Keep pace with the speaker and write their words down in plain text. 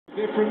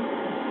Different.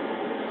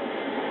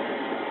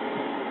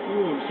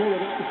 Oh, and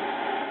followed up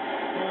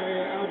by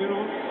Albion.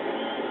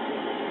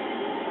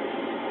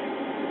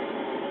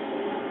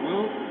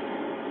 Well,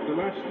 the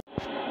last.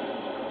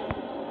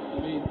 I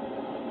mean,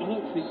 I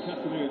don't think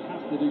Casemiro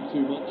has to do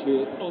too much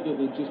here other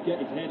than just get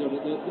his head on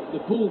it.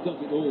 The ball does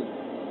it all.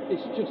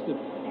 It's just a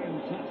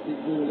fantastic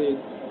ball in.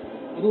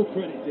 And all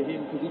credit to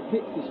him because he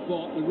picks the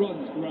spot, the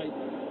run's great.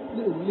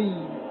 Little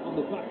lean on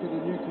the back of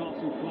the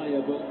Newcastle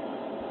player, but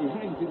he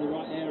hangs in the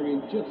right area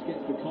and just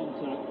gets the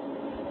contact.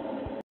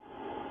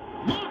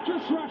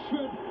 Marcus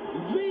Rashford,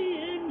 the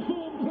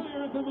in-form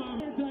player at the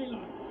moment.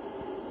 Daylight.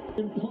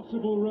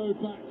 Impossible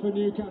road back for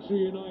Newcastle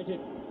United.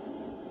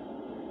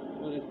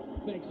 Well,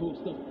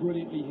 Weghorst does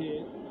brilliantly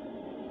here.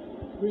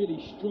 Really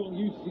strong,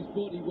 uses his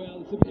body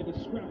well. It's a bit of a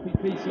scrappy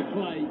piece of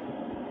play.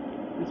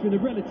 It's been a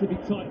relatively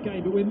tight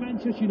game, but when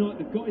Manchester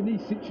United have got in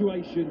these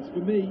situations,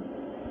 for me,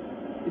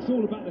 it's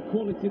all about the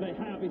quality they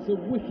have. It's a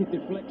wicked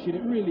deflection,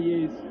 it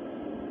really is.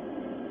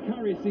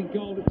 Karius in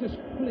goal, it just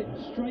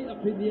flipped straight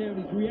up in the air,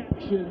 and his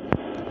reaction.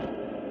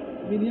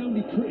 I mean, the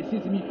only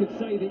criticism you could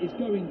say that he's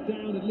going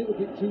down a little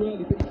bit too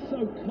early, but he's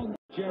so confident.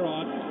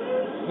 Gerrard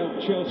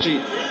helped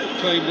Chelsea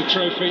claim the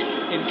trophy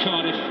in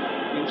Cardiff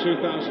in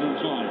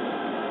 2005.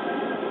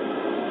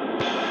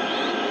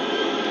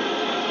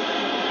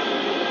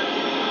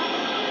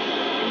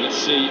 Let's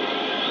see,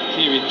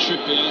 Kieran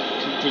Trippier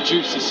can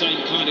produce the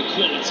same kind of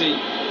quality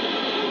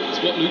as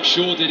what Luke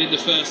Shaw did in the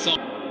first half.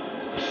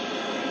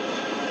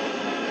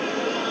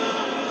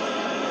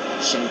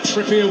 So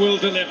Trippier will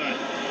deliver,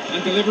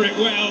 and deliver it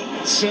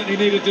well. Certainly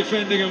needed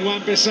defending, and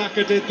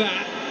Wan-Bissaka did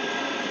that.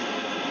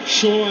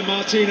 Shaw and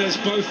Martinez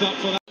both up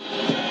for that.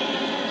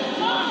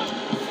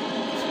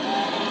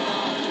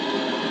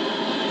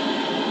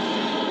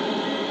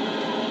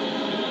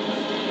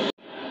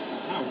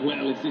 How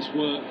well has this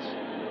worked?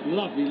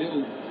 Lovely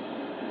little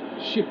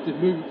shifted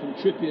movement from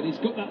Trippier, and he's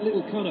got that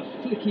little kind of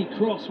flicky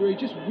cross where he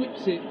just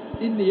whips it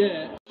in the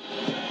air.